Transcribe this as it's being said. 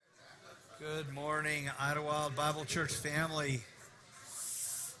Good morning, Idlewild Bible Church family.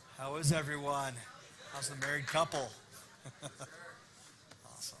 How is everyone? How's the married couple?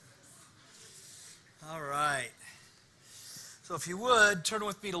 Awesome. All right. So if you would, turn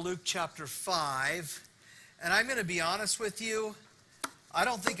with me to Luke chapter 5. And I'm going to be honest with you, I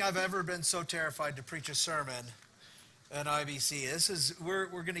don't think I've ever been so terrified to preach a sermon in IBC. We're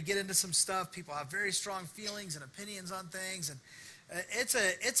going to get into some stuff. People have very strong feelings and opinions on things, and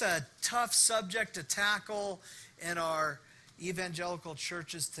it's a tough subject to tackle in our evangelical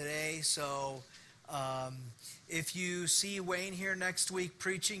churches today. So if you see Wayne here next week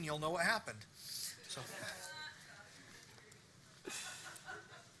preaching, you'll know what happened.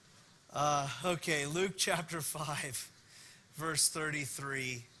 Okay, Luke chapter 5, verse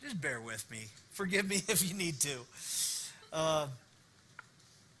 33. Just bear with me. Forgive me if you need to.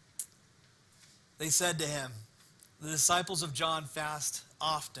 They said to him, "The disciples of John fast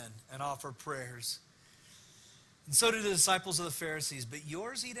often and offer prayers. And so do the disciples of the Pharisees, but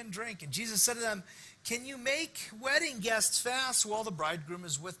yours eat and drink." And Jesus said to them, "Can you make wedding guests fast while the bridegroom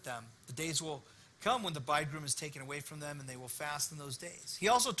is with them? The days will come when the bridegroom is taken away from them, and they will fast in those days." He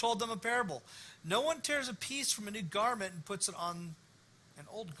also told them a parable. "No one tears a piece from a new garment and puts it on an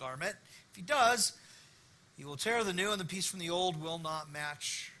old garment. If he does, he will tear the new, and the piece from the old will not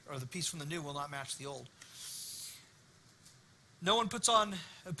match, or the piece from the new will not match the old. No one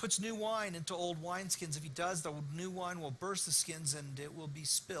puts new wine into old wineskins. If he does, the new wine will burst the skins, and it will be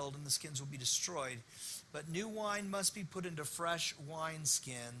spilled, and the skins will be destroyed. But new wine must be put into fresh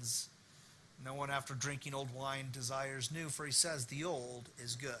wineskins. No one after drinking old wine desires new, for he says, the old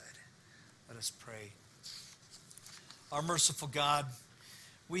is good." Let us pray. Our merciful God,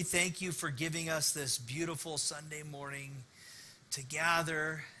 we thank you for giving us this beautiful Sunday morning to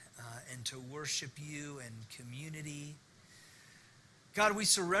gather and to worship you in community. God, we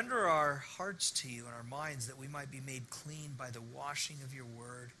surrender our hearts to you and our minds that we might be made clean by the washing of your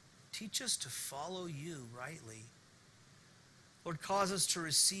word. Teach us to follow you rightly. Lord, cause us to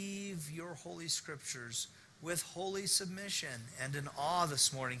receive your holy scriptures with holy submission and in awe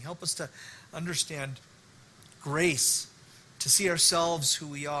this morning. Help us to understand grace, to see ourselves who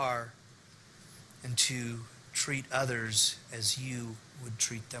we are, and to treat others as you would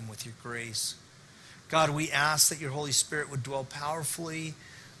treat them with your grace. God, we ask that your Holy Spirit would dwell powerfully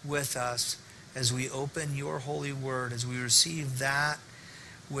with us as we open your holy word, as we receive that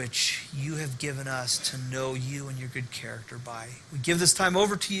which you have given us to know you and your good character by. We give this time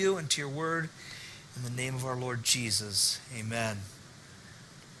over to you and to your word in the name of our Lord Jesus. Amen.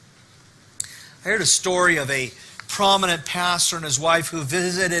 I heard a story of a prominent pastor and his wife who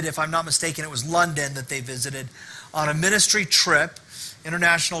visited, if I'm not mistaken, it was London that they visited, on a ministry trip,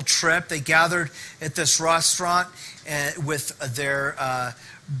 international trip. They gathered at this restaurant with their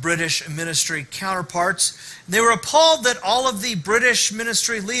British ministry counterparts. They were appalled that all of the British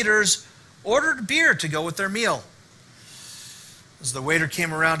ministry leaders ordered beer to go with their meal. As the waiter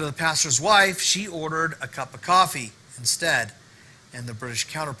came around to the pastor's wife, she ordered a cup of coffee instead. And the British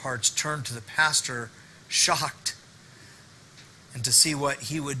counterparts turned to the pastor, shocked. And to see what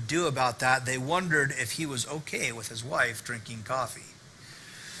he would do about that, they wondered if he was okay with his wife drinking coffee.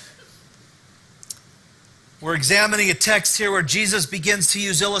 We're examining a text here where Jesus begins to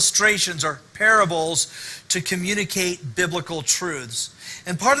use illustrations or parables to communicate biblical truths.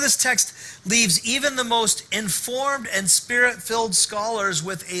 And part of this text leaves even the most informed and spirit-filled scholars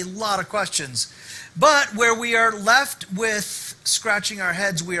with a lot of questions. But where we are left with scratching our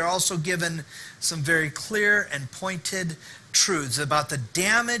heads, we are also given some very clear and pointed truths about the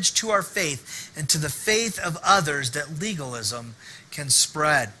damage to our faith and to the faith of others that legalism can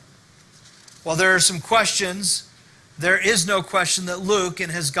spread. While there are some questions, there is no question that Luke, in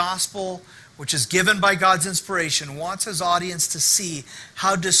his gospel, which is given by God's inspiration, wants his audience to see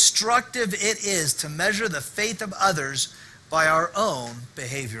how destructive it is to measure the faith of others by our own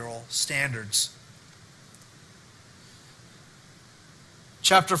behavioral standards.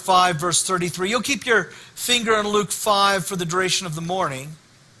 Chapter 5, verse 33. You'll keep your finger on Luke 5 for the duration of the morning.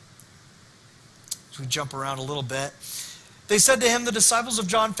 As we jump around a little bit. They said to him, "The disciples of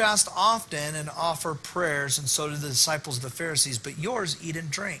John fast often and offer prayers, and so do the disciples of the Pharisees, but yours eat and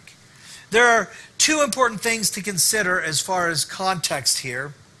drink." There are two important things to consider as far as context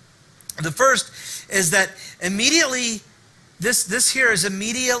here. The first is that immediately, this here is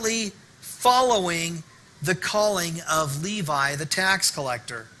immediately following the calling of Levi, the tax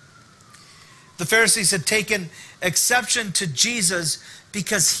collector. The Pharisees had taken exception to Jesus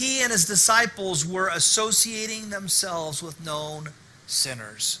because he and his disciples were associating themselves with known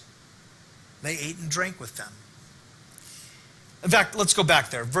sinners. They ate and drank with them. In fact, let's go back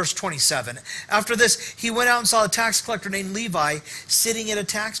there. Verse 27. After this, he went out and saw a tax collector named Levi sitting at a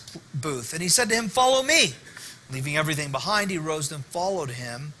tax booth. And he said to him, "Follow me." Leaving everything behind, he rose and followed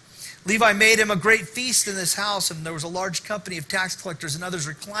him. Levi made him a great feast in his house, and there was a large company of tax collectors and others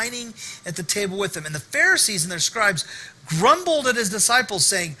reclining at the table with him. And the Pharisees and their scribes grumbled at his disciples,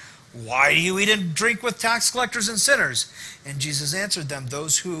 saying, "Why do you eat and drink with tax collectors and sinners?" And Jesus answered them,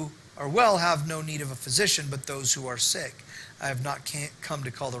 "Those who are well have no need of a physician, but those who are sick. I have not come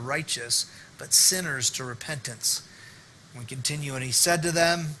to call the righteous, but sinners to repentance." We continue, and he said to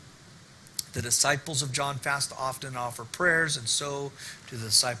them, "The disciples of John fast often and offer prayers, and so do the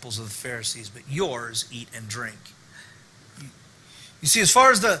disciples of the Pharisees, but yours eat and drink." You see, as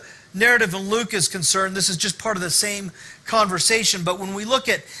far as the narrative in Luke is concerned, this is just part of the same conversation. But when we look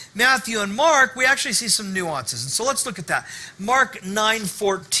at Matthew and Mark, we actually see some nuances. And so let's look at that. Mark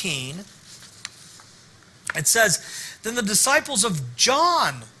 9:14. It says, "Then the disciples of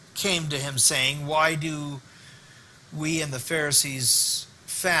John came to him, saying, 'Why do we and the Pharisees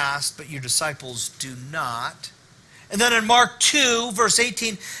fast, but your disciples do not?'" And then in Mark 2, verse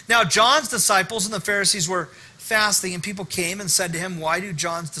 18, "Now John's disciples and the Pharisees were fasting, and people came and said to him, 'Why do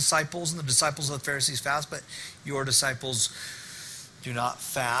John's disciples and the disciples of the Pharisees fast, but your disciples do not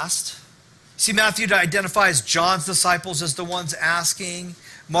fast?'" See, Matthew identifies John's disciples as the ones asking.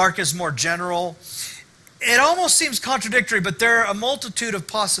 Mark is more general. It almost seems contradictory, but there are a multitude of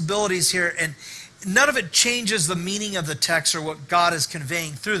possibilities here, and none of it changes the meaning of the text or what God is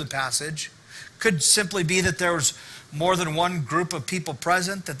conveying through the passage. Could simply be that there was more than one group of people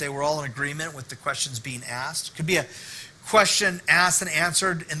present, that they were all in agreement with the questions being asked. Could be a question asked and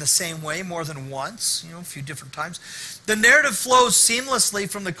answered in the same way more than once, a few different times. The narrative flows seamlessly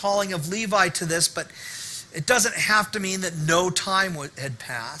from the calling of Levi to this, but it doesn't have to mean that no time had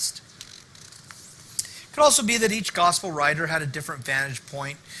passed. It could also be that each gospel writer had a different vantage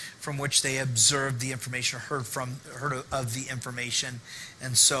point from which they observed the information, heard of the information,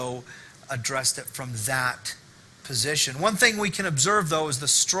 and so addressed it from that position. One thing we can observe, though, is the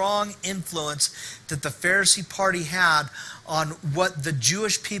strong influence that the Pharisee party had on what the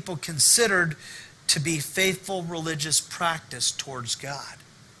Jewish people considered to be faithful religious practice towards God.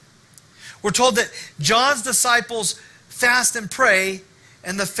 We're told that John's disciples fast and pray,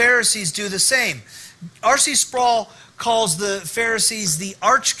 and the Pharisees do the same. R.C. Sproul calls the Pharisees the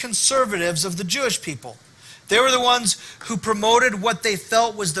arch-conservatives of the Jewish people. They were the ones who promoted what they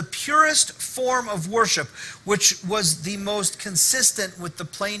felt was the purest form of worship, which was the most consistent with the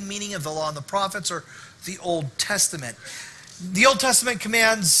plain meaning of the law and the prophets, or the Old Testament. The Old Testament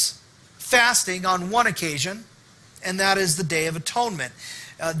commands fasting on one occasion, and that is the Day of Atonement.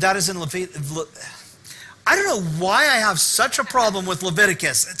 That is in Leviticus. I don't know why I have such a problem with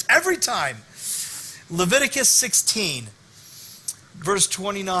Leviticus. It's every time. Leviticus 16, verse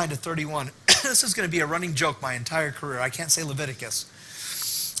 29 to 31. This is going to be a running joke my entire career. I can't say Leviticus.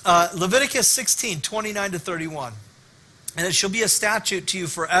 Leviticus 16, 29 to 31. "And it shall be a statute to you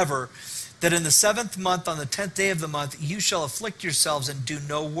forever, that in the 7th month, on the 10th day of the month, you shall afflict yourselves and do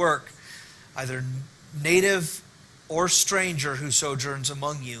no work, either native or stranger who sojourns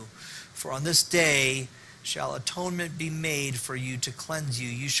among you. For on this day shall atonement be made for you to cleanse you.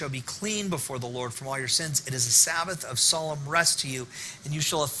 You shall be clean before the Lord from all your sins. It is a Sabbath of solemn rest to you, and you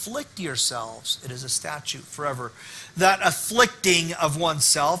shall afflict yourselves. It is a statute forever." That afflicting of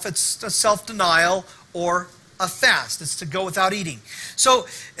oneself, it's a self-denial or a fast. It's to go without eating. So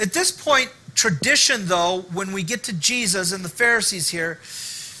at this point, tradition, though, when we get to Jesus and the Pharisees here,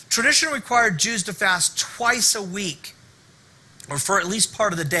 tradition required Jews to fast twice a week, or for at least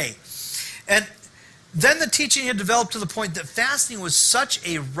part of the day. And then the teaching had developed to the point that fasting was such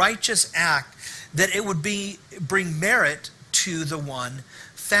a righteous act that it would bring merit to the one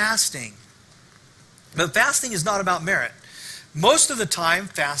fasting. But fasting is not about merit. Most of the time,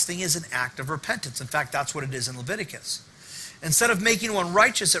 fasting is an act of repentance. In fact, that's what it is in Leviticus. Instead of making one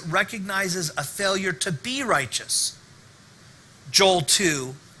righteous, it recognizes a failure to be righteous. Joel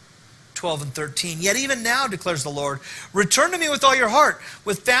 2, 12 and 13. "Yet even now, declares the Lord, return to me with all your heart,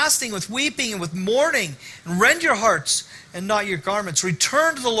 with fasting, with weeping, and with mourning, and rend your hearts and not your garments.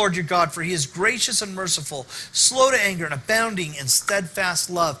 Return to the Lord your God, for he is gracious and merciful, slow to anger, and abounding in steadfast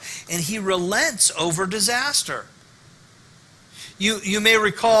love, and he relents over disaster." You may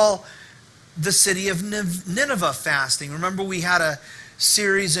recall the city of Nineveh fasting. Remember, we had a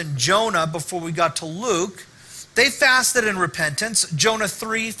series in Jonah before we got to Luke. They fasted in repentance. Jonah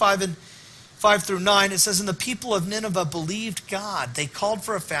 3, 5 and 5 through 9, it says, "And the people of Nineveh believed God. They called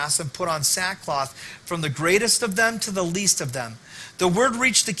for a fast and put on sackcloth, from the greatest of them to the least of them. The word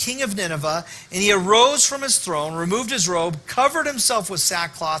reached the king of Nineveh, and he arose from his throne, removed his robe, covered himself with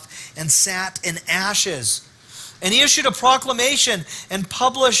sackcloth, and sat in ashes. And he issued a proclamation and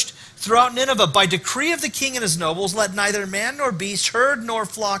published throughout Nineveh, by decree of the king and his nobles, let neither man nor beast, herd nor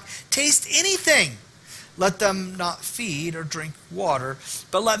flock taste anything. Let them not feed or drink water,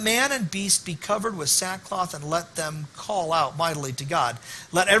 but let man and beast be covered with sackcloth, and let them call out mightily to God.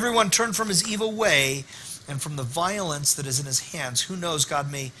 Let everyone turn from his evil way and from the violence that is in his hands. Who knows,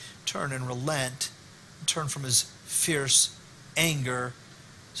 God may turn and relent, and turn from his fierce anger,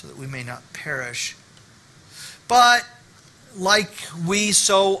 so that we may not perish." But like we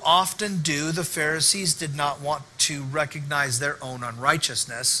so often do, the Pharisees did not want to recognize their own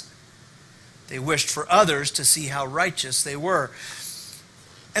unrighteousness. They wished for others to see how righteous they were.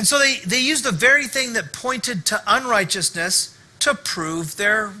 And so they used the very thing that pointed to unrighteousness to prove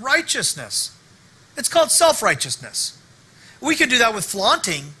their righteousness. It's called self-righteousness. We can do that with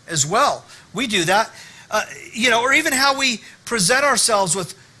flaunting as well. We do that, or even how we present ourselves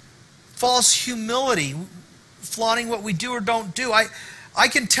with false humility, flaunting what we do or don't do. I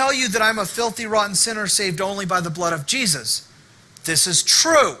can tell you that I'm a filthy, rotten sinner saved only by the blood of Jesus. This is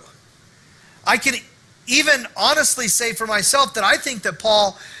true. I can even honestly say for myself that I think that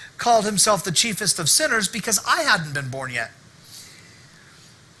Paul called himself the chiefest of sinners because I hadn't been born yet.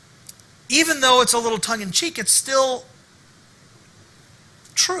 Even though it's a little tongue-in-cheek, it's still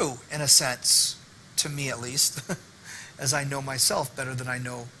true in a sense, to me at least, as I know myself better than I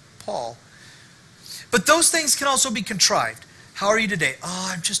know Paul. But those things can also be contrived. How are you today? Oh,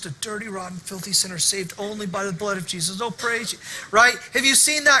 I'm just a dirty, rotten, filthy sinner saved only by the blood of Jesus. Oh, praise you. Right? Have you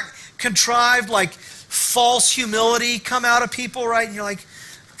seen that contrived, like, false humility come out of people, right? And you're like,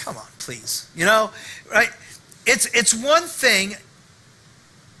 come on, please. Right? It's one thing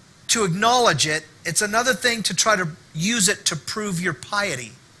to acknowledge it. It's another thing to try to use it to prove your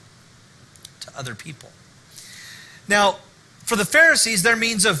piety to other people. Now, for the Pharisees, their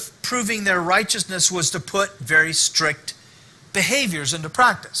means of proving their righteousness was to put very strict behaviors into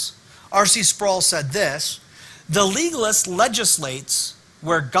practice. R.C. Sproul said this: "The legalist legislates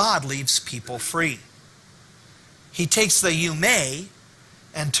where God leaves people free. He takes the 'you may'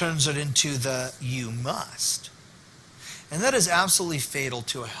 and turns it into the 'you must.'" And that is absolutely fatal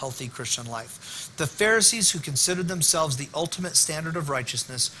to a healthy Christian life. The Pharisees, who considered themselves the ultimate standard of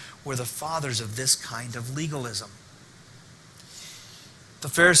righteousness, were the fathers of this kind of legalism. The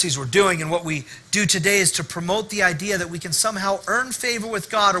Pharisees were doing, and what we do today, is to promote the idea that we can somehow earn favor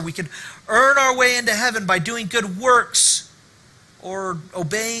with God, or we can earn our way into heaven by doing good works or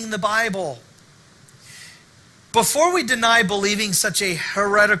obeying the Bible. Before we deny believing such a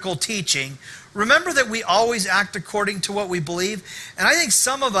heretical teaching, remember that we always act according to what we believe. And I think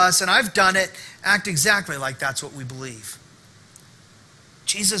some of us, and I've done it, act exactly like that's what we believe.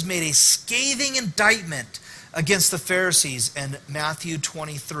 Jesus made a scathing indictment against the Pharisees in Matthew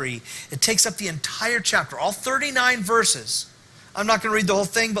 23. It takes up the entire chapter, all 39 verses. I'm not going to read the whole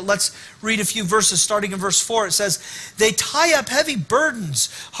thing, but let's read a few verses. Starting in verse 4, it says, "They tie up heavy burdens,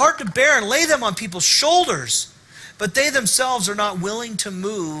 hard to bear, and lay them on people's shoulders, but they themselves are not willing to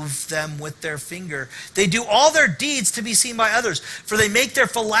move them with their finger. They do all their deeds to be seen by others, for they make their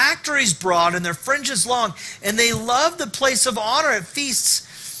phylacteries broad and their fringes long, and they love the place of honor at feasts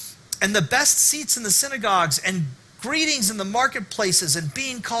and the best seats in the synagogues and greetings in the marketplaces and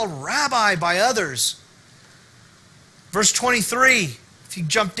being called rabbi by others." Verse 23, if you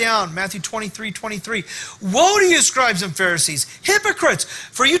jump down, Matthew 23:23. "Woe to you, scribes and Pharisees, hypocrites,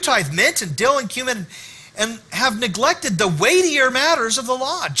 for you tithe mint and dill and cumin and have neglected the weightier matters of the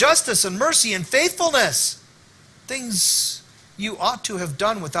law, justice and mercy and faithfulness, things you ought to have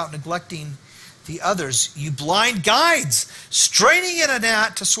done without neglecting the others. You blind guides, straining in a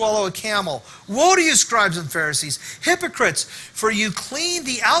gnat to swallow a camel. Woe to you, scribes and Pharisees, hypocrites, for you clean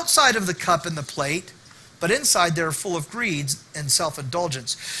the outside of the cup and the plate, but inside they are full of greed and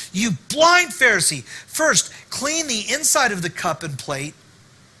self-indulgence. You blind Pharisee, first clean the inside of the cup and plate,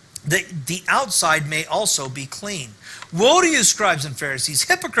 that the outside may also be clean. Woe to you, scribes and Pharisees,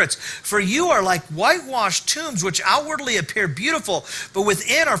 hypocrites, for you are like whitewashed tombs, which outwardly appear beautiful, but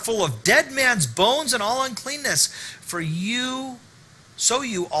within are full of dead man's bones and all uncleanness. For you, so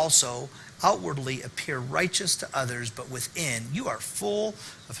you also outwardly appear righteous to others, but within you are full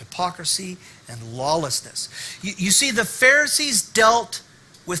of hypocrisy and lawlessness." You see, the Pharisees dealt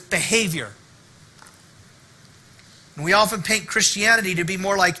with behavior. And we often paint Christianity to be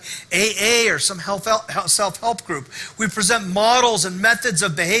more like AA or some self-help group. We present models and methods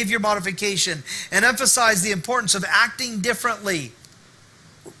of behavior modification and emphasize the importance of acting differently,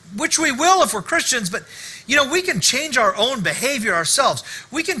 which we will if we're Christians, but we can change our own behavior ourselves.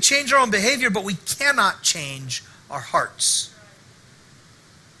 We can change our own behavior, but we cannot change our hearts.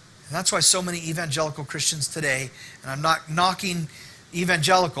 And that's why so many evangelical Christians today, and I'm not knocking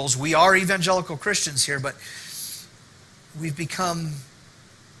evangelicals, we are evangelical Christians here, but we've become,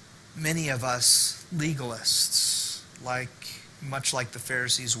 many of us, legalists, much like the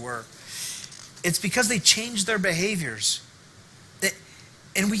Pharisees were. It's because they changed their behaviors.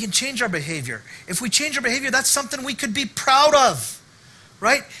 And we can change our behavior. If we change our behavior, that's something we could be proud of,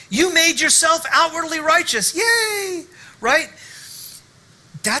 right? You made yourself outwardly righteous. Yay! Right?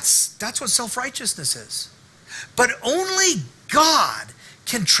 That's what self-righteousness is. But only God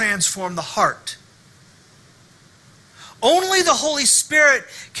can transform the heart. Only the Holy Spirit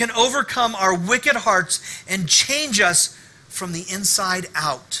can overcome our wicked hearts and change us from the inside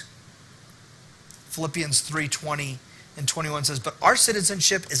out. Philippians 3:20 and 21 says, "But our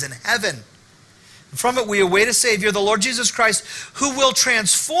citizenship is in heaven. And from it we await a Savior, the Lord Jesus Christ, who will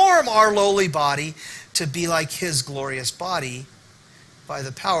transform our lowly body to be like his glorious body by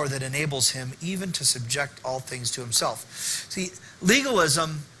the power that enables him even to subject all things to himself." See,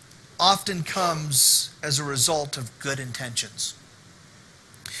 legalism often comes as a result of good intentions.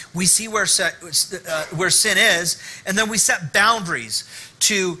 We see where sin is, and then we set boundaries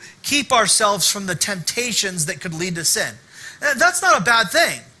to keep ourselves from the temptations that could lead to sin. That's not a bad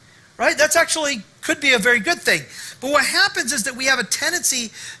thing, right? That's actually could be a very good thing. But what happens is that we have a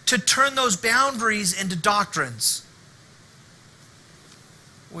tendency to turn those boundaries into doctrines.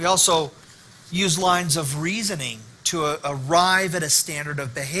 We also use lines of reasoning to arrive at a standard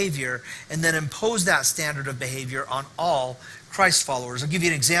of behavior and then impose that standard of behavior on all Christ followers. I'll give you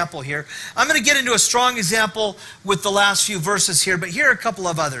an example here. I'm going to get into a strong example with the last few verses here, but here are a couple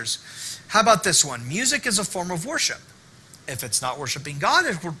of others. How about this one? Music is a form of worship. If it's not worshiping God,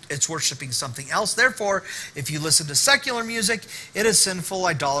 it's worshiping something else. Therefore, if you listen to secular music, it is sinful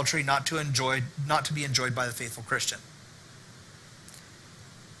idolatry not to be enjoyed by the faithful Christian.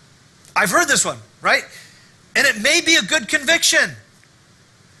 I've heard this one, right? And it may be a good conviction.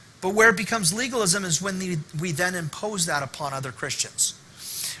 But where it becomes legalism is when we then impose that upon other Christians,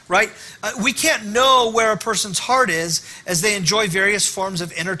 right? We can't know where a person's heart is as they enjoy various forms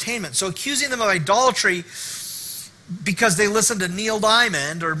of entertainment. So accusing them of idolatry because they listen to Neil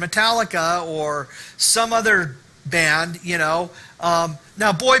Diamond or Metallica or some other band, now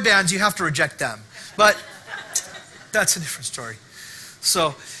boy bands, you have to reject them. But that's a different story.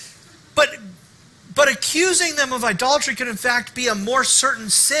 So, but accusing them of idolatry could in fact be a more certain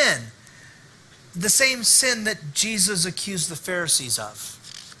sin. The same sin that Jesus accused the Pharisees of.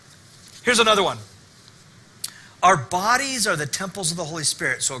 Here's another one. Our bodies are the temples of the Holy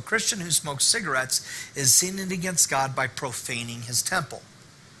Spirit. So a Christian who smokes cigarettes is sinning against God by profaning his temple.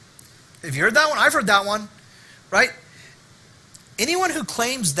 Have you heard that one? I've heard that one, right? Anyone who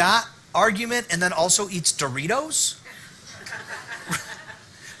claims that argument and then also eats Doritos,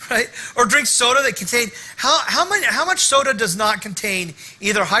 right? Or drinks soda that contain, how much soda does not contain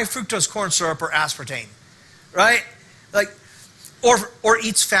either high fructose corn syrup or aspartame, right? Or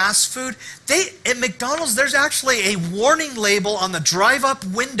eats fast food. At McDonald's, there's actually a warning label on the drive-up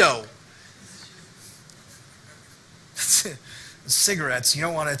window. Cigarettes, you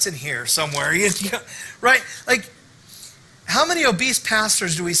don't want it, it's in here somewhere, right? How many obese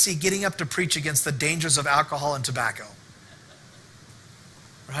pastors do we see getting up to preach against the dangers of alcohol and tobacco?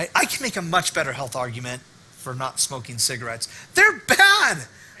 Right? I can make a much better health argument for not smoking cigarettes. They're bad.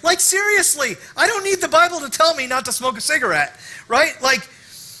 Seriously, I don't need the Bible to tell me not to smoke a cigarette, right? The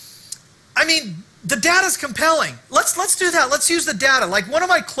data's compelling. Let's do that. Let's use the data. One of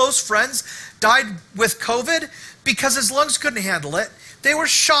my close friends died with COVID because his lungs couldn't handle it. They were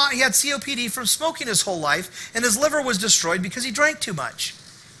shot. He had COPD from smoking his whole life, and his liver was destroyed because he drank too much.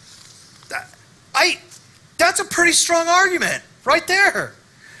 That's a pretty strong argument right there,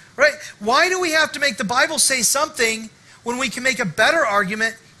 right? Why do we have to make the Bible say something when we can make a better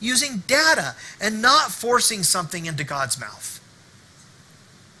argument using data and not forcing something into God's mouth?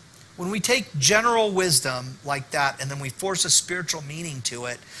 When we take general wisdom like that and then we force a spiritual meaning to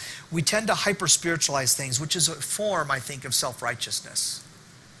it, we tend to hyper-spiritualize things, which is a form, I think, of self-righteousness.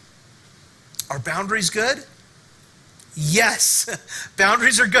 Are boundaries good? Yes.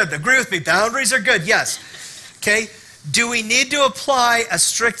 Boundaries are good. Agree with me. Boundaries are good. Yes. Okay. Do we need to apply a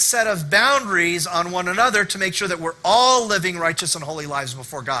strict set of boundaries on one another to make sure that we're all living righteous and holy lives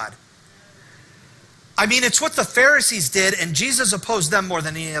before God? I mean, it's what the Pharisees did, and Jesus opposed them more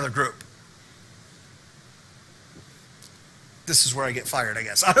than any other group. This is where I get fired, I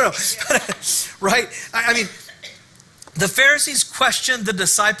guess. I don't know. Right? I mean, the Pharisees questioned the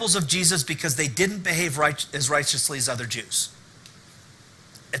disciples of Jesus because they didn't behave as righteously as other Jews.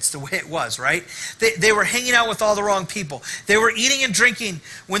 It's the way it was, right? They were hanging out with all the wrong people. They were eating and drinking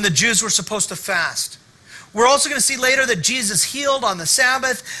when the Jews were supposed to fast. We're also going to see later that Jesus healed on the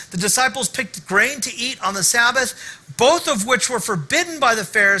Sabbath. The disciples picked grain to eat on the Sabbath, both of which were forbidden by the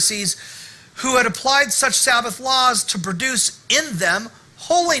Pharisees, who had applied such Sabbath laws to produce in them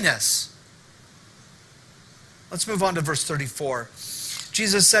holiness. Let's move on to verse 34.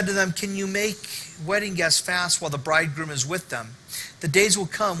 Jesus said to them, "Can you make wedding guests fast while the bridegroom is with them? The days will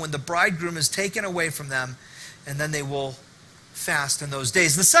come when the bridegroom is taken away from them, and then they will fast in those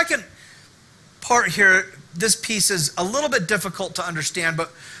days." The second part here, this piece is a little bit difficult to understand,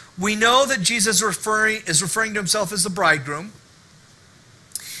 but we know that Jesus is referring to himself as the bridegroom.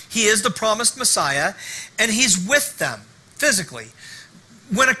 He is the promised Messiah, and he's with them physically.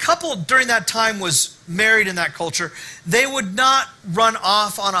 When a couple during that time was married in that culture, they would not run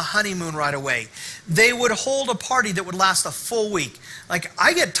off on a honeymoon right away. They would hold a party that would last a full week. Like,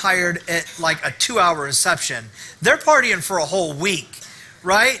 I get tired at like a 2-hour reception. They're partying for a whole week,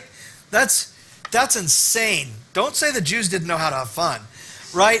 right? That's insane. Don't say the Jews didn't know how to have fun,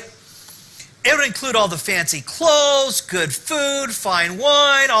 right? It would include all the fancy clothes, good food, fine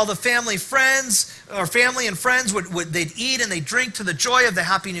wine, all the family and friends they'd eat and they'd drink to the joy of the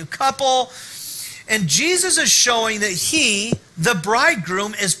happy new couple. And Jesus is showing that he, the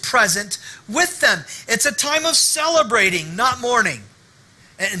bridegroom, is present with them. It's a time of celebrating, not mourning.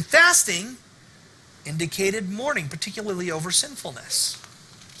 And fasting indicated mourning, particularly over sinfulness.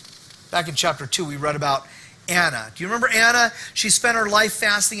 Back in chapter 2, we read about Anna. Do you remember Anna? She spent her life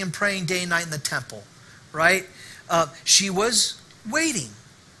fasting and praying day and night in the temple, right? She was waiting,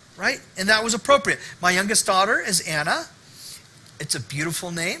 right? And that was appropriate. My youngest daughter is Anna. It's a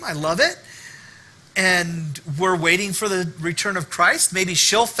beautiful name. I love it. And we're waiting for the return of Christ. Maybe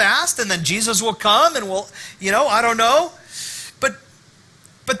she'll fast and then Jesus will come and we'll, I don't know.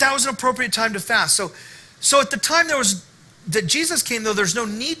 But that was an appropriate time to fast. So at the time that Jesus came, though, there's no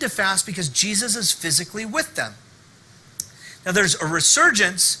need to fast because Jesus is physically with them. Now, there's a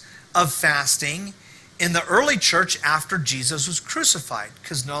resurgence of fasting in the early church after Jesus was crucified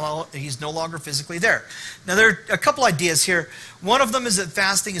because he's no longer physically there. Now, there are a couple ideas here. One of them is that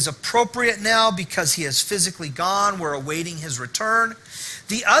fasting is appropriate now because he is physically gone. We're awaiting his return.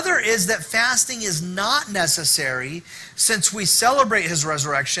 The other is that fasting is not necessary since we celebrate his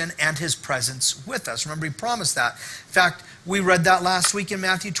resurrection and his presence with us. Remember, he promised that. In fact, we read that last week in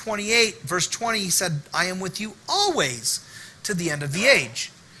Matthew 28, verse 20. He said, "I am with you always to the end of the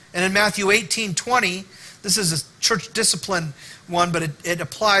age." And in Matthew 18:20, this is a church discipline one, but it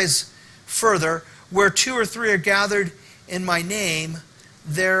applies further. "Where 2 or 3 are gathered in my name,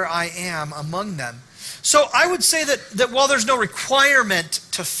 there I am among them." So I would say that while there's no requirement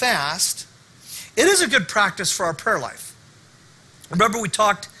to fast, it is a good practice for our prayer life. Remember we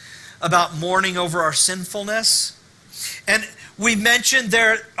talked about mourning over our sinfulness? And we mentioned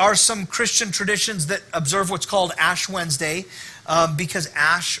there are some Christian traditions that observe what's called Ash Wednesday because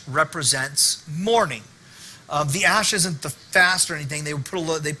ash represents mourning. The ash isn't the fast or anything. They put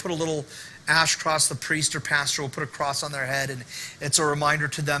a little ash cross. The priest or pastor will put a cross on their head, and it's a reminder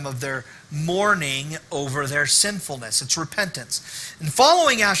to them of their mourning over their sinfulness. It's repentance. And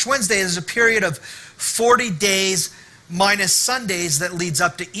following Ash Wednesday is a period of 40 days minus Sundays that leads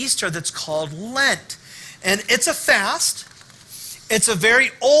up to Easter that's called Lent. And it's a fast. It's a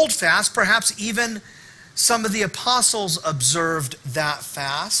very old fast. Perhaps even some of the apostles observed that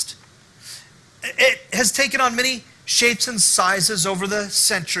fast. It has taken on many shapes and sizes over the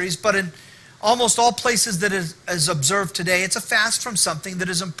centuries, but in almost all places that is observed today, it's a fast from something that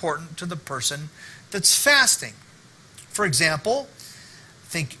is important to the person that's fasting. For example,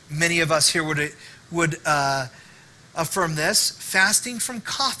 I think many of us here would affirm this. Fasting from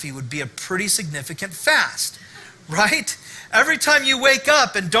coffee would be a pretty significant fast, right? Every time you wake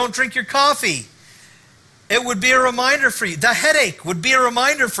up and don't drink your coffee, it would be a reminder for you. The headache would be a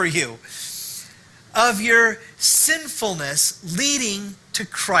reminder for you of your sinfulness leading to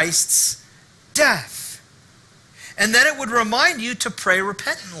Christ's death. And then it would remind you to pray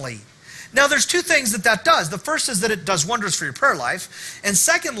repentantly. Now, there's two things that does. The first is that it does wonders for your prayer life. And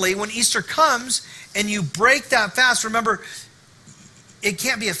secondly, when Easter comes and you break that fast, remember, it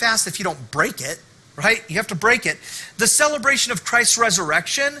can't be a fast if you don't break it, right? You have to break it. The celebration of Christ's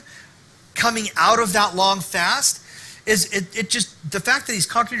resurrection coming out of that long fast is it just, the fact that he's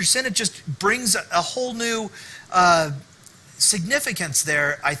conquered your sin, it just brings a whole new significance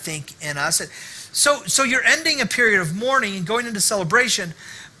there, I think, in us. So you're ending a period of mourning and going into celebration,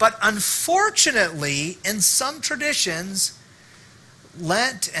 but unfortunately, in some traditions,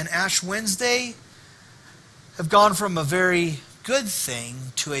 Lent and Ash Wednesday have gone from a very good thing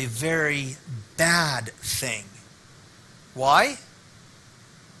to a very bad thing. Why?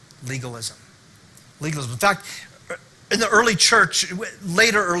 Legalism. Legalism. In fact, in the early church,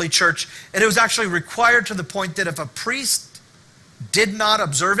 later early church, and it was actually required to the point that if a priest did not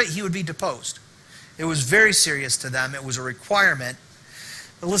observe it, he would be deposed. It was very serious to them. It was a requirement.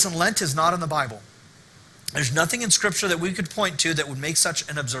 But listen, Lent is not in the Bible. There's nothing in Scripture that we could point to that would make such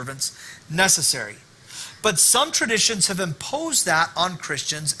an observance necessary. But some traditions have imposed that on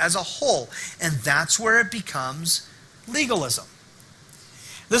Christians as a whole, and that's where it becomes legalism.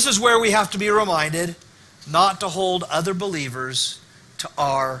 This is where we have to be reminded not to hold other believers to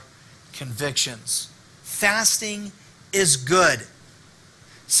our convictions. Fasting is good.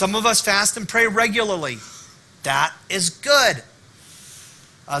 Some of us fast and pray regularly. That is good.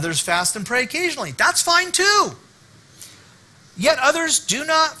 Others fast and pray occasionally. That's fine too. Yet others do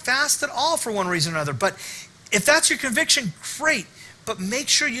not fast at all for one reason or another. But if that's your conviction, great. But make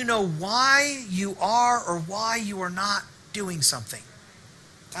sure you know why you are or why you are not doing something.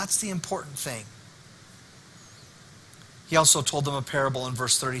 That's the important thing. He also told them a parable in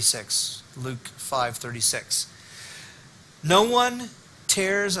verse 36, Luke 5:36. No one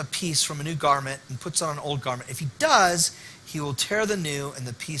tears a piece from a new garment and puts on an old garment. If he does, he will tear the new, and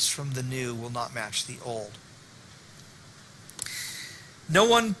the piece from the new will not match the old. No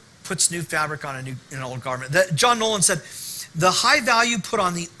one puts new fabric on an old garment. John Nolan said, the high value put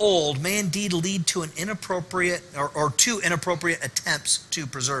on the old may indeed lead to an inappropriate or two inappropriate attempts to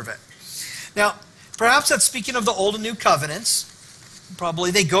preserve it. Now, perhaps that's speaking of the old and new covenants.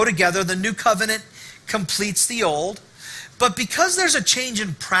 Probably they go together. The new covenant completes the old. But because there's a change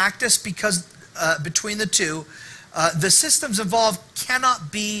in practice between the two, the systems involved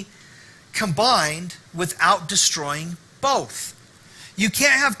cannot be combined without destroying both. You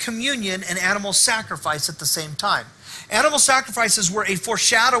can't have communion and animal sacrifice at the same time. Animal sacrifices were a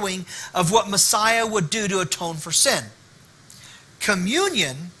foreshadowing of what Messiah would do to atone for sin.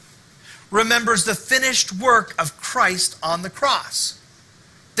 Communion remembers the finished work of Christ on the cross.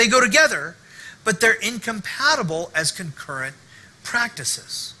 They go together, but they're incompatible as concurrent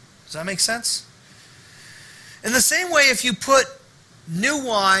practices. Does that make sense? In the same way, if you put new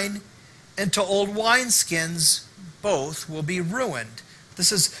wine into old wineskins, both will be ruined.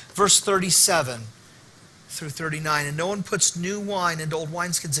 This is verse 37 through 39. And no one puts new wine into old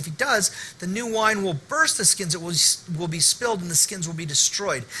wineskins. If he does, the new wine will burst the skins, it will be spilled, and the skins will be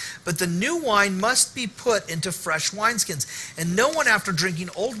destroyed. But the new wine must be put into fresh wineskins. And no one, after drinking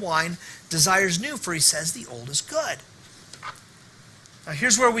old wine, desires new, for he says the old is good. Now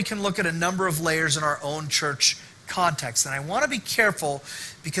here's where we can look at a number of layers in our own church context. And I want to be careful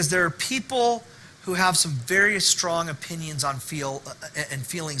because there are people who have some very strong opinions on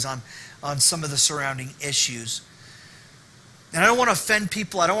feelings on some of the surrounding issues. And I don't want to offend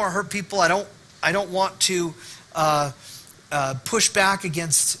people. I don't want to hurt people. I don't want to push back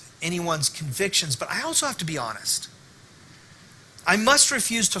against anyone's convictions. But I also have to be honest. I must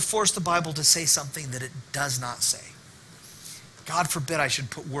refuse to force the Bible to say something that it does not say. God forbid I should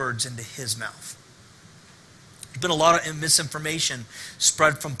put words into his mouth. There's been a lot of misinformation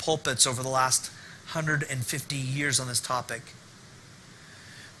spread from pulpits over the last 150 years on this topic.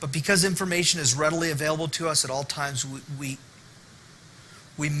 But because information is readily available to us at all times, we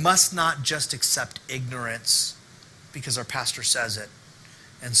must not just accept ignorance because our pastor says it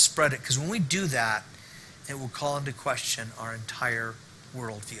and spread it. Because when we do that, it will call into question our entire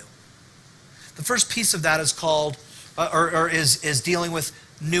worldview. The first piece of that is called, is dealing with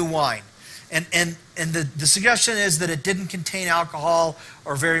new wine. And the suggestion is that it didn't contain alcohol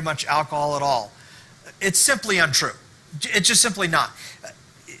or very much alcohol at all. It's simply untrue. It's just simply not.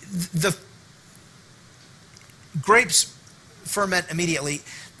 The grapes ferment immediately.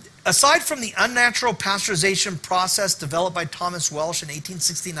 Aside from the unnatural pasteurization process developed by Thomas Welsh in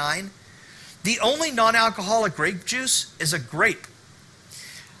 1869, the only non-alcoholic grape juice is a grape.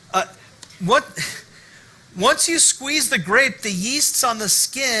 Once you squeeze the grape, the yeasts on the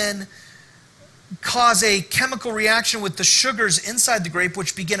skin cause a chemical reaction with the sugars inside the grape,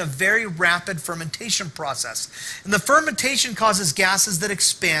 which begin a very rapid fermentation process. And the fermentation causes gases that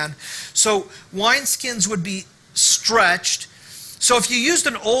expand, so wineskins would be stretched. So if you used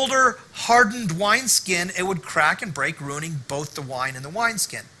an older, hardened wineskin, it would crack and break, ruining both the wine and the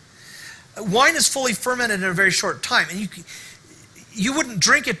wineskin. Wine is fully fermented in a very short time, and you wouldn't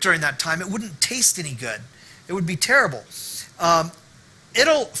drink it during that time. It wouldn't taste any good. It would be terrible.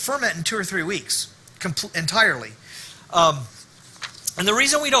 It'll ferment in 2 or 3 weeks entirely. And the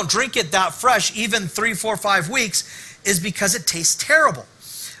reason we don't drink it that fresh, even 3, 4, 5 weeks, is because it tastes terrible.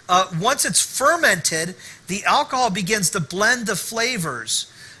 Once it's fermented, the alcohol begins to blend the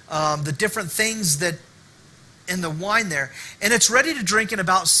flavors, the different things that in the wine there, and it's ready to drink in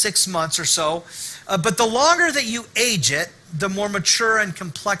about 6 months or so. But the longer that you age it, the more mature and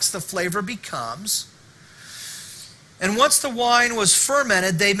complex the flavor becomes. And once the wine was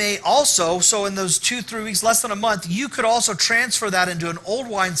fermented, they may also, so in those 2, 3 weeks, less than a month, you could also transfer that into an old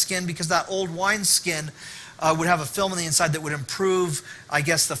wineskin, because that old wineskin would have a film on the inside that would improve, I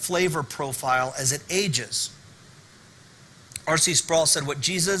guess, the flavor profile as it ages. R.C. Sproul said, what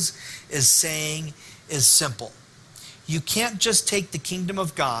Jesus is saying is simple. You can't just take the kingdom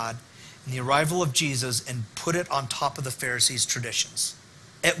of God and the arrival of Jesus and put it on top of the Pharisees' traditions.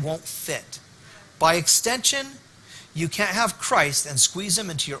 It won't fit. By extension, you can't have Christ and squeeze him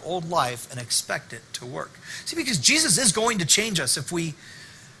into your old life and expect it to work. See, because Jesus is going to change us if we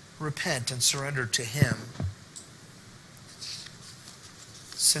repent and surrender to him.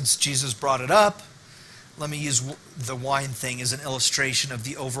 Since Jesus brought it up, let me use the wine thing as an illustration of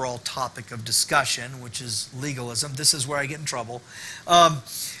the overall topic of discussion, which is legalism. This is where I get in trouble.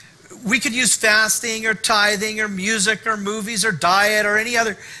 We could use fasting or tithing or music or movies or diet or any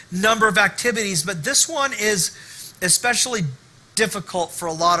other number of activities, but this one is especially difficult for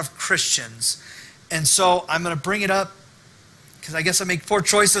a lot of Christians. And so I'm going to bring it up because I guess I make poor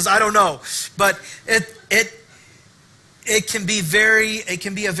choices. I don't know. But it can be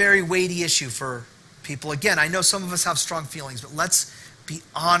a very weighty issue for people. Again, I know some of us have strong feelings, but let's be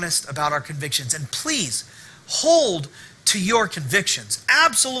honest about our convictions. And please hold to your convictions.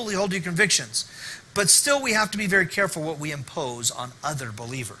 Absolutely hold to your convictions. But still, we have to be very careful what we impose on other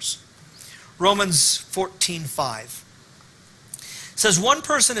believers. Romans 14:5 says, one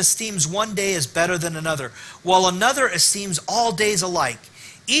person esteems one day as better than another, while another esteems all days alike.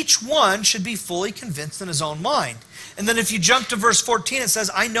 Each one should be fully convinced in his own mind. And then if you jump to verse 14, it says,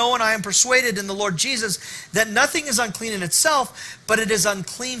 I know and I am persuaded in the Lord Jesus that nothing is unclean in itself, but it is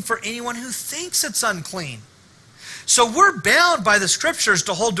unclean for anyone who thinks it's unclean. So we're bound by the scriptures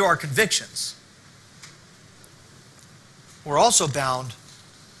to hold to our convictions. We're also bound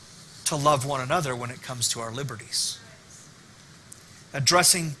to love one another when it comes to our liberties.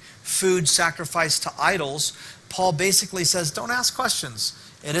 Addressing food sacrificed to idols, Paul basically says, don't ask questions.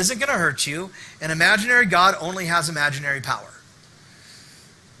 It isn't going to hurt you. An imaginary God only has imaginary power.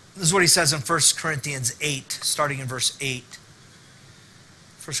 This is what he says in 1 Corinthians 8, starting in verse 8.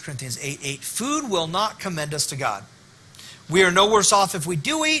 1 Corinthians 8:8. Food will not commend us to God. We are no worse off if we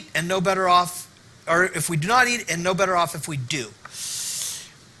do eat, and no better off, or if we do not eat, and no better off if we do.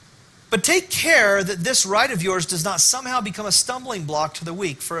 But take care that this right of yours does not somehow become a stumbling block to the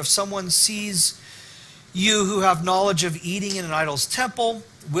weak. For if someone sees you who have knowledge of eating in an idol's temple,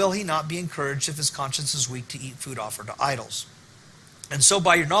 will he not be encouraged if his conscience is weak to eat food offered to idols? And so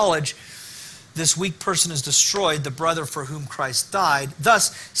by your knowledge, this weak person has destroyed the brother for whom Christ died.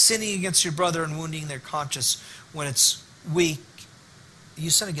 Thus, sinning against your brother and wounding their conscience when it's weak, you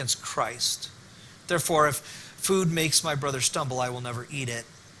sin against Christ. Therefore, if food makes my brother stumble, I will never eat it,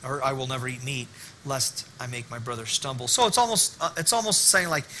 or I will never eat meat, lest I make my brother stumble. So it's almost saying,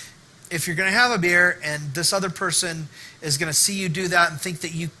 like, if you're going to have a beer and this other person is going to see you do that and think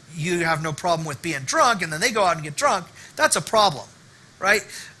that you have no problem with being drunk, and then they go out and get drunk, that's a problem, right?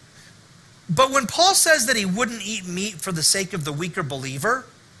 But when Paul says that he wouldn't eat meat for the sake of the weaker believer,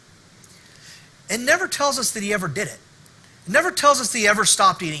 it never tells us that he ever did it. It never tells us that he ever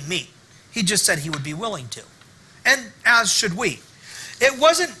stopped eating meat. He just said he would be willing to. And as should we. It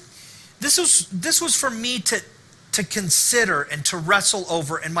wasn't, this was for me to consider and to wrestle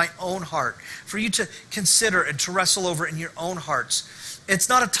over in my own heart. For you to consider and to wrestle over in your own hearts. It's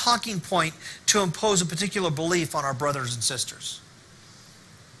not a talking point to impose a particular belief on our brothers and sisters.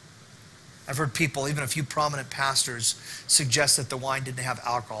 I've heard people, even a few prominent pastors, suggest that the wine didn't have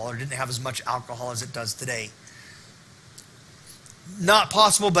alcohol or didn't have as much alcohol as it does today. Not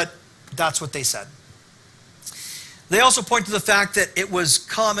possible, but that's what they said. They also point to the fact that it was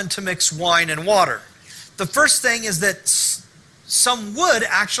common to mix wine and water. The first thing is that some would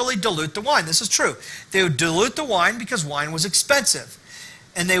actually dilute the wine. This is true. They would dilute the wine because wine was expensive.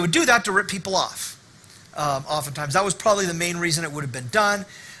 And they would do that to rip people off. Oftentimes, that was probably the main reason it would have been done,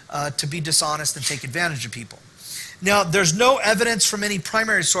 to be dishonest and take advantage of people. Now, there's no evidence from any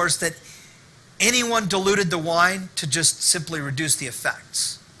primary source that anyone diluted the wine to just simply reduce the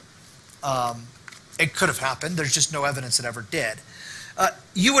effects. It could have happened. There's just no evidence it ever did.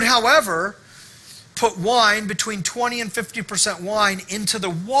 You would, however, put wine between 20 and 50% wine into the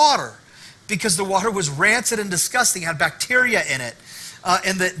water because the water was rancid and disgusting, had bacteria in it.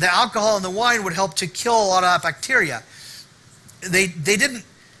 And the alcohol in the wine would help to kill a lot of that bacteria. They didn't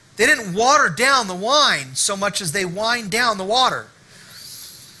water down the wine so much as they wined down the water.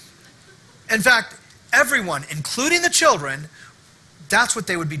 In fact, everyone, including the children, that's what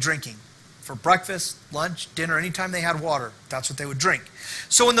they would be drinking. For breakfast, lunch, dinner, anytime they had water, that's what they would drink.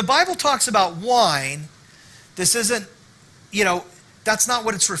 So when the Bible talks about wine, this isn't, that's not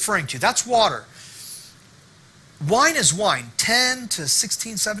what it's referring to. That's water. Wine is wine. 10 to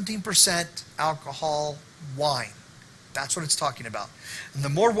 16, 17% alcohol wine. That's what it's talking about. And the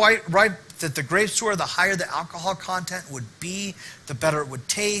more ripe that the grapes were, the higher the alcohol content would be, the better it would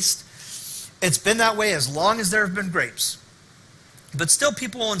taste. It's been that way as long as there have been grapes. But still,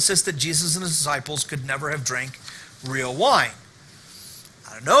 people will insist that Jesus and his disciples could never have drank real wine.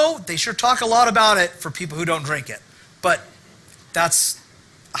 I don't know. They sure talk a lot about it for people who don't drink it. But that's,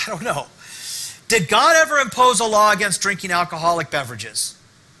 I don't know. Did God ever impose a law against drinking alcoholic beverages?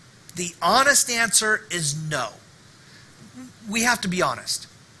 The honest answer is no. We have to be honest.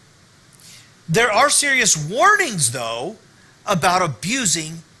 There are serious warnings, though, about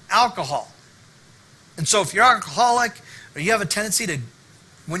abusing alcohol. And so if you're alcoholic, or you have a tendency to,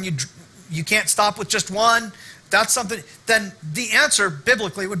 when you can't stop with just one, that's something, then the answer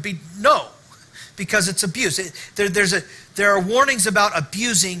biblically would be no, because it's abuse. There are warnings about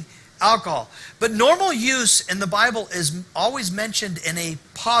abusing alcohol. But normal use in the Bible is always mentioned in a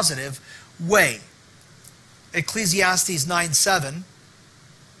positive way. Ecclesiastes 9:7,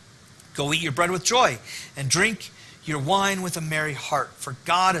 go eat your bread with joy and drink your wine with a merry heart, for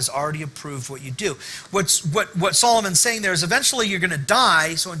God has already approved what you do. What Solomon's saying there is eventually you're going to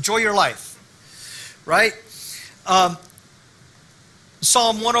die, so enjoy your life, right?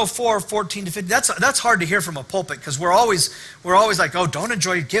 Psalm 104, 14 to 15. That's hard to hear from a pulpit because we're always like, oh, don't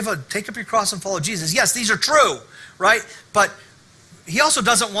enjoy, take up your cross and follow Jesus. Yes, these are true, right? But he also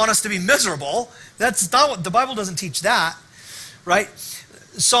doesn't want us to be miserable. That's not what the Bible doesn't teach that, right?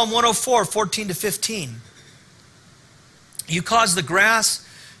 Psalm 104, 14 to 15. You cause the grass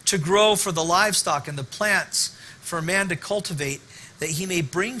to grow for the livestock and the plants for a man to cultivate, that he may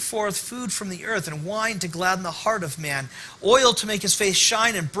bring forth food from the earth and wine to gladden the heart of man, oil to make his face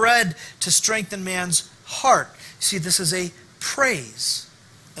shine and bread to strengthen man's heart. See, this is a praise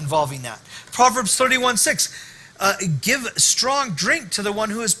involving that. Proverbs 31:6, give strong drink to the one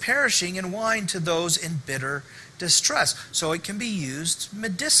who is perishing and wine to those in bitter distress. So it can be used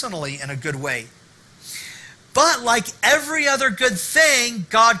medicinally in a good way. But like every other good thing,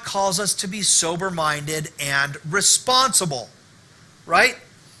 God calls us to be sober-minded and responsible, right?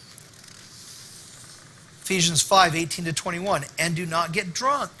 Ephesians 5:18 to 21, and do not get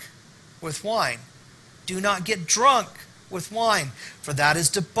drunk with wine. Do not get drunk with wine, for that is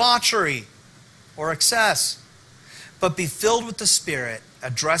debauchery or excess. But be filled with the Spirit,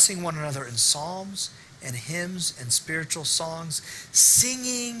 addressing one another in psalms and hymns and spiritual songs,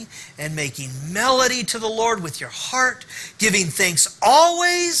 singing and making melody to the Lord with your heart, giving thanks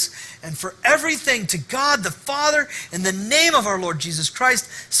always and for everything to God the Father in the name of our Lord Jesus Christ,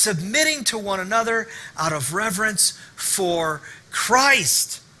 submitting to one another out of reverence for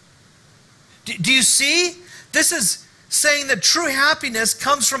Christ. Do you see? This is saying that true happiness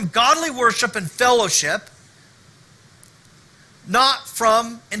comes from godly worship and fellowship, not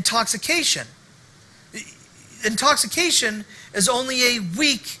from intoxication. Intoxication is only a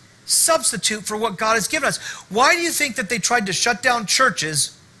weak substitute for what God has given us. Why do you think that they tried to shut down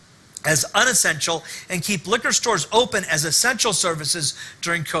churches as unessential and keep liquor stores open as essential services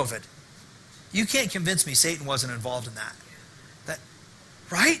during COVID? You can't convince me Satan wasn't involved in that.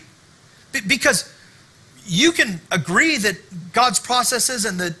 Right? Because you can agree that God's processes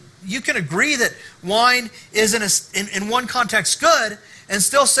and that you can agree that wine is in one context good and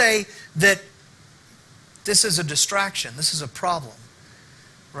still say that this is a distraction. This is a problem,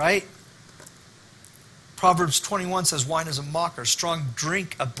 right? Proverbs 21 says, wine is a mocker, strong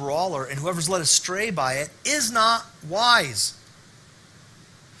drink a brawler, and whoever's led astray by it is not wise.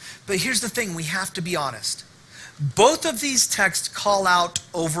 But here's the thing, we have to be honest. Both of these texts call out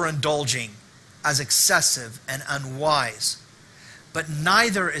overindulging as excessive and unwise, but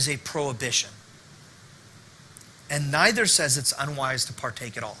neither is a prohibition. And neither says it's unwise to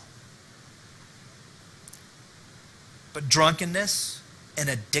partake at all. But drunkenness and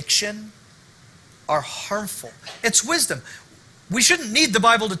addiction are harmful. It's wisdom. We shouldn't need the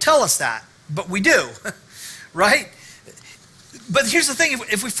Bible to tell us that, but we do, right? But here's the thing,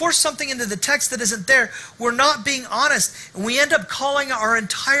 if we force something into the text that isn't there, we're not being honest, and we end up calling our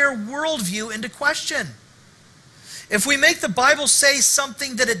entire worldview into question. If we make the Bible say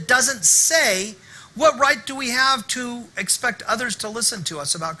something that it doesn't say, what right do we have to expect others to listen to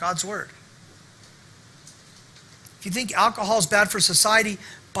us about God's word? If you think alcohol is bad for society,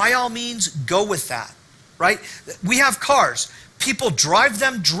 by all means, go with that, right? We have cars. People drive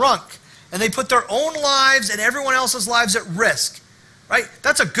them drunk, and they put their own lives and everyone else's lives at risk, right?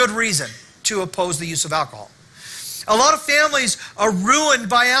 That's a good reason to oppose the use of alcohol. A lot of families are ruined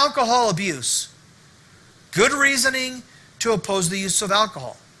by alcohol abuse. Good reasoning to oppose the use of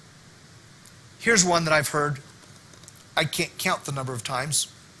alcohol. Here's one that I've heard. I can't count the number of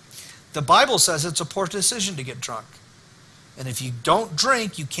times. The Bible says it's a poor decision to get drunk. And if you don't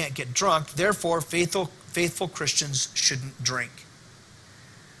drink, you can't get drunk. Therefore, faithful Christians shouldn't drink.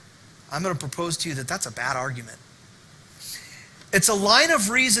 I'm going to propose to you that that's a bad argument. It's a line of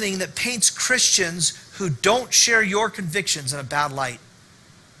reasoning that paints Christians who don't share your convictions in a bad light.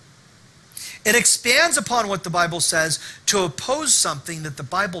 It expands upon what the Bible says to oppose something that the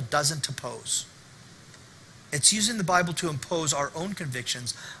Bible doesn't oppose. It's using the Bible to impose our own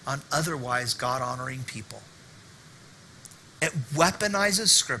convictions on otherwise God-honoring people. It weaponizes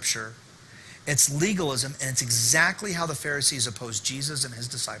Scripture, it's legalism, and it's exactly how the Pharisees opposed Jesus and his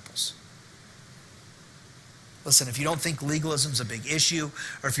disciples. Listen, if you don't think legalism is a big issue,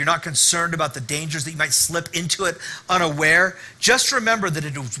 or if you're not concerned about the dangers that you might slip into it unaware, just remember that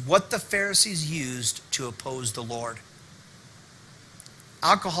it was what the Pharisees used to oppose the Lord.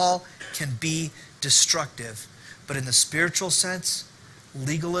 Alcohol can be destructive, but in the spiritual sense,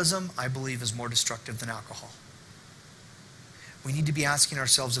 legalism, I believe, is more destructive than alcohol. We need to be asking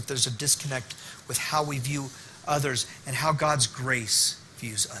ourselves if there's a disconnect with how we view others and how God's grace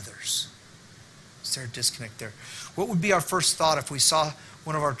views others. Is there a disconnect there? What would be our first thought if we saw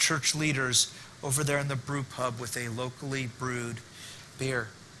one of our church leaders over there in the brew pub with a locally brewed beer?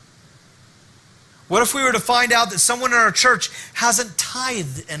 What if we were to find out that someone in our church hasn't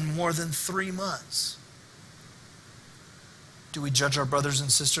tithed in more than 3 months? Do we judge our brothers and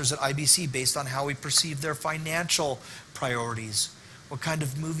sisters at IBC based on how we perceive their financial priorities? What kind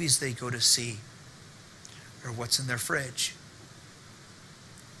of movies they go to see? Or what's in their fridge?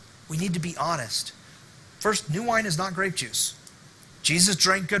 We need to be honest. First, new wine is not grape juice. Jesus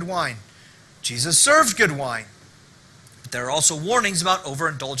drank good wine. Jesus served good wine. But there are also warnings about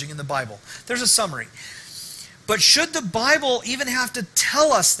overindulging in the Bible. There's a summary. But should the Bible even have to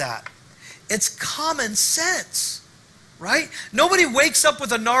tell us that? It's common sense, right? Nobody wakes up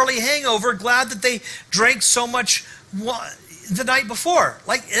with a gnarly hangover glad that they drank so much wine the night before.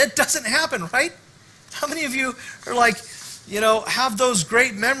 Like, it doesn't happen, right? How many of you are like, have those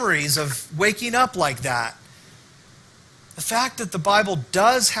great memories of waking up like that? The fact that the Bible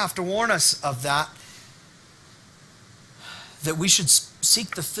does have to warn us of that we should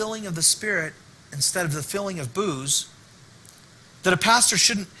seek the filling of the Spirit instead of the filling of booze, that a pastor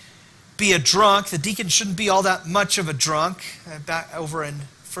shouldn't be a drunk, the deacon shouldn't be all that much of a drunk, back over in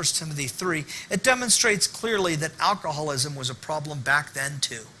 1 Timothy 3, it demonstrates clearly that alcoholism was a problem back then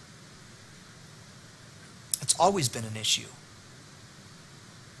too. It's always been an issue.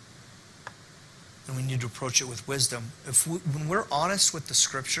 And we need to approach it with wisdom. When we're honest with the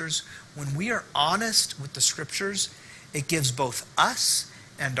Scriptures, when we are honest with the Scriptures, it gives both us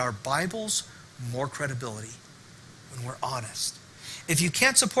and our Bibles more credibility when we're honest. If you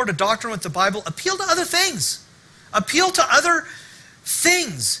can't support a doctrine with the Bible, appeal to other things. Appeal to other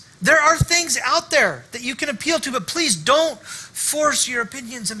things. There are things out there that you can appeal to, but please don't force your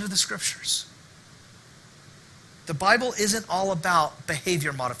opinions into the Scriptures. The Bible isn't all about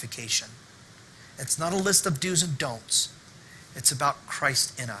behavior modification. It's not a list of do's and don'ts. It's about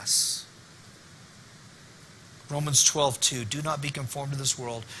Christ in us. Romans 12:2, do not be conformed to this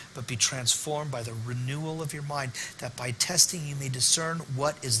world, but be transformed by the renewal of your mind, that by testing you may discern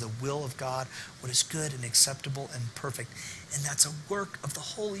what is the will of God, what is good and acceptable and perfect. And that's a work of the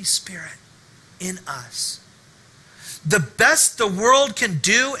Holy Spirit in us. The best the world can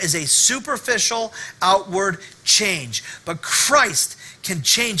do is a superficial outward change, but Christ can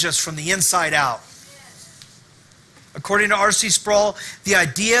change us from the inside out. According to R.C. Sproul, the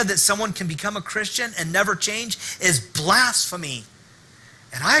idea that someone can become a Christian and never change is blasphemy.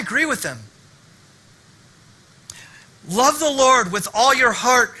 And I agree with him. Love the Lord with all your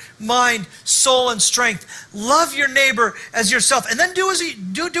heart, mind, soul, and strength. Love your neighbor as yourself. And then do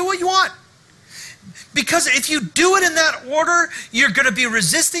what you want. Because if you do it in that order, you're going to be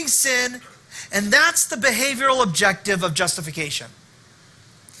resisting sin. And that's the behavioral objective of justification.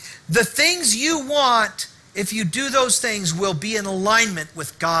 The things you want if you do those things, will be in alignment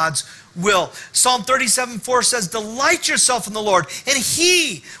with God's will. Psalm 37:4 says, delight yourself in the Lord, and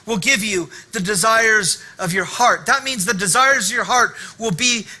He will give you the desires of your heart. That means the desires of your heart will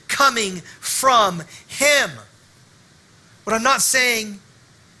be coming from Him. What I'm not saying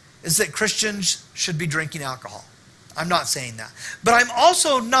is that Christians should be drinking alcohol. I'm not saying that. But I'm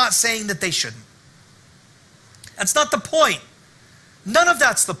also not saying that they shouldn't. That's not the point. None of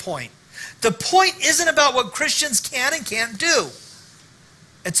that's the point. The point isn't about what Christians can and can't do.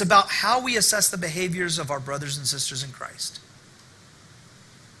 It's about how we assess the behaviors of our brothers and sisters in Christ,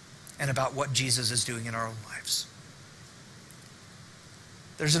 and about what Jesus is doing in our own lives.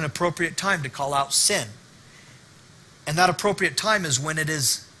 There's an appropriate time to call out sin. And that appropriate time is when it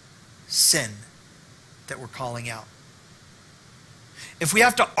is sin that we're calling out. If we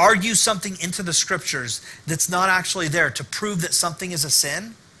have to argue something into the scriptures that's not actually there to prove that something is a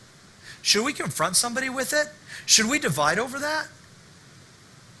sin, should we confront somebody with it? Should we divide over that?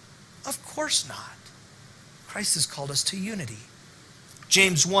 Of course not. Christ has called us to unity.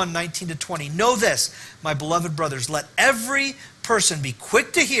 James 1:19-20. Know this, my beloved brothers, let every person be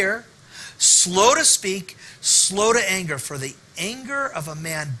quick to hear, slow to speak, slow to anger, for the anger of a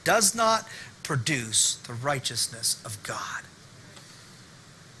man does not produce the righteousness of God.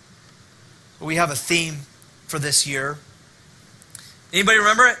 We have a theme for this year. Anybody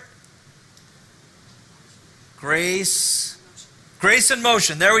remember it? Grace. Grace in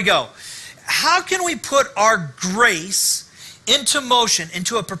motion. There we go. How can we put our grace into motion,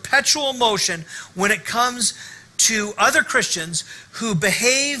 into a perpetual motion, when it comes to other Christians who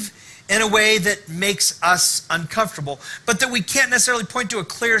behave in a way that makes us uncomfortable, but that we can't necessarily point to a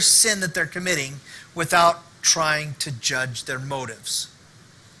clear sin that they're committing without trying to judge their motives?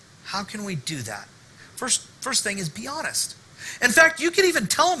 How can we do that? First thing is be honest. In fact, you can even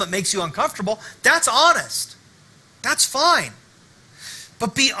tell them it makes you uncomfortable. That's honest. That's fine.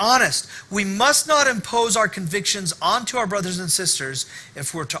 But be honest. We must not impose our convictions onto our brothers and sisters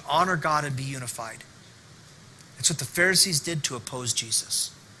if we're to honor God and be unified. It's what the Pharisees did to oppose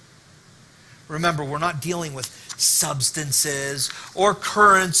Jesus. Remember, we're not dealing with substances or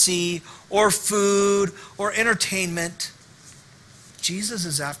currency or food or entertainment. Jesus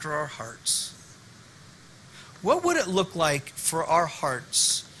is after our hearts. What would it look like for our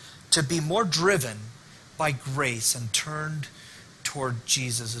hearts to be more driven by grace and turned toward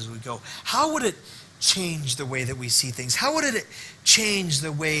Jesus as we go? How would it change the way that we see things? How would it change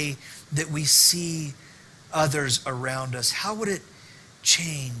the way that we see others around us? How would it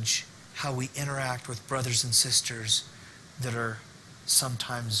change how we interact with brothers and sisters that are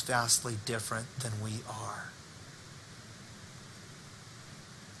sometimes vastly different than we are?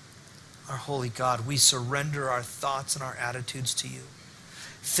 Our holy God, we surrender our thoughts and our attitudes to you.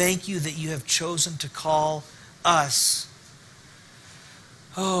 Thank you that you have chosen to call us,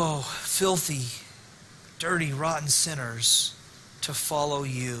 filthy, dirty, rotten sinners, to follow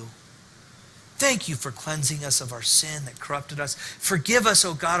you. Thank you for cleansing us of our sin that corrupted us. Forgive us,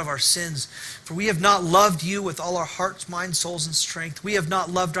 O God, of our sins, for we have not loved you with all our hearts, minds, souls, and strength. We have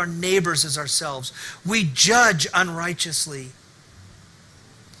not loved our neighbors as ourselves. We judge unrighteously.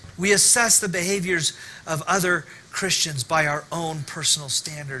 We assess the behaviors of other Christians by our own personal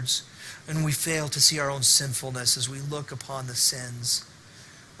standards, and we fail to see our own sinfulness as we look upon the sins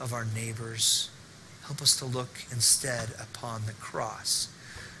of our neighbors. Help us to look instead upon the cross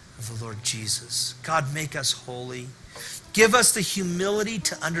of the Lord Jesus. God, make us holy. Give us the humility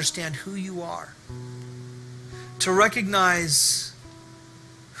to understand who you are, to recognize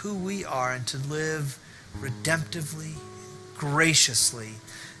who we are, and to live redemptively, graciously,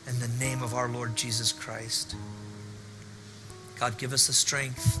 in the name of our Lord Jesus Christ. God, give us the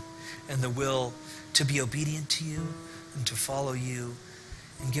strength and the will to be obedient to you and to follow you,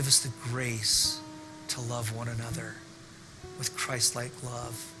 and give us the grace to love one another with Christ-like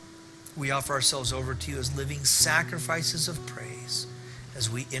love. We offer ourselves over to you as living sacrifices of praise as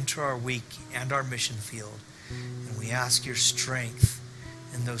we enter our week and our mission field, and we ask your strength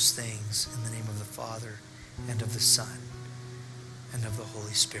in those things in the name of the Father and of the Son and of the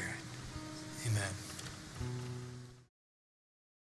Holy Spirit. Amen.